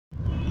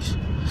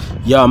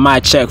Yo,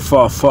 mic check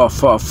 4.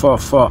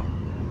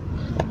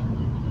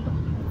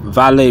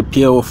 Valery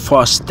Pierrot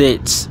 4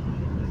 states.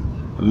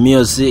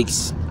 Music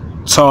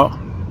talk.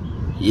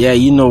 Yeah,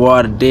 you know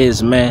what it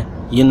is, man.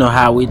 You know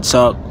how we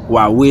talk,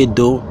 what we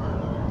do.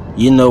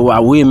 You know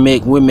what we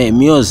make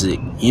music.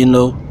 You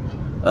know,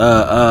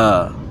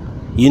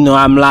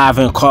 I'm live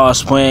in Coral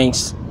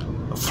Springs,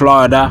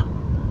 Florida.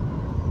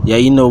 Yeah,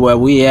 you know where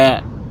we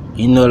at.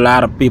 You know, a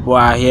lot of people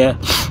out here.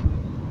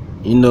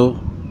 You know,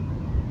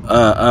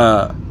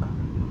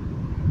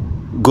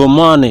 good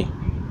morning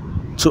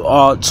to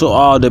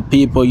all the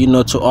people. You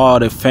know, to all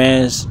the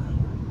fans.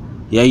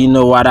 Yeah, you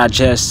know what I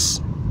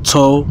just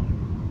told.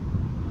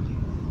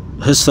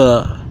 It's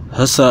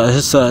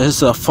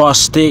a 4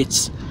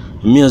 states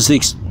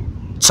music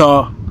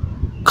tour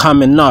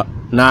coming up.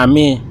 Know what I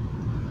mean?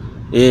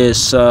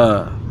 It's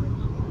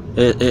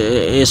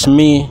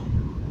me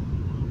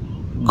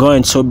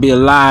going to be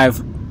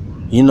live,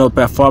 you know,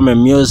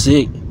 performing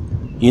music.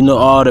 You know,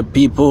 all the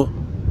people,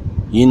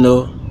 you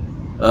know,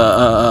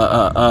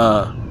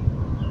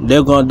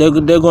 they're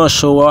gonna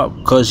show up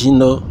because, you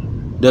know,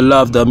 they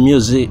love the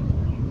music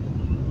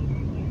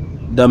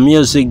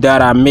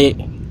that I make.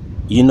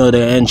 You know,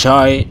 they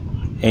enjoy it,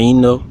 and you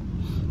know,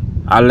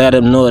 I let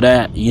them know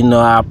that, you know,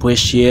 I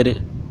appreciate it.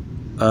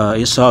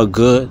 It's all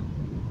good.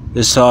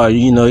 It's all,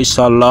 you know, it's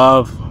all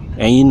love,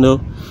 and you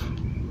know,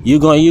 you're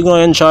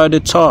gonna enjoy the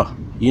tour.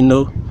 You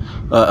know,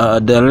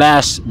 the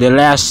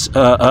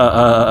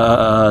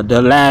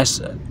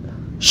last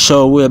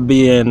show will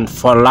be in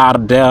Fort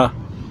Lauderdale,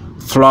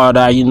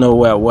 Florida. You know,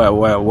 where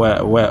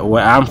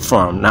I'm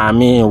from. Know what I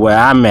mean? Where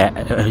I'm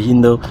at. You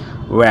know,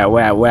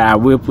 where I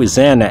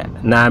represent at.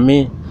 Know what I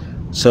mean?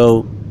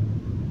 So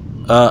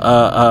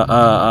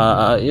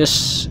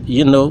it's,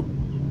 you know,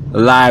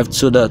 live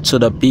to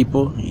the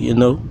people, you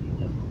know.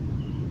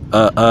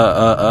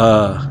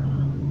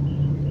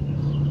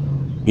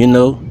 You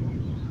know,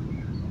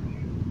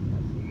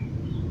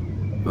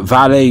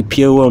 Valery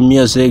Pierrot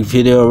music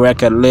video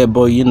record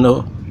label, you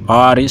know,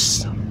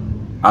 artist.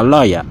 I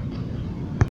love ya.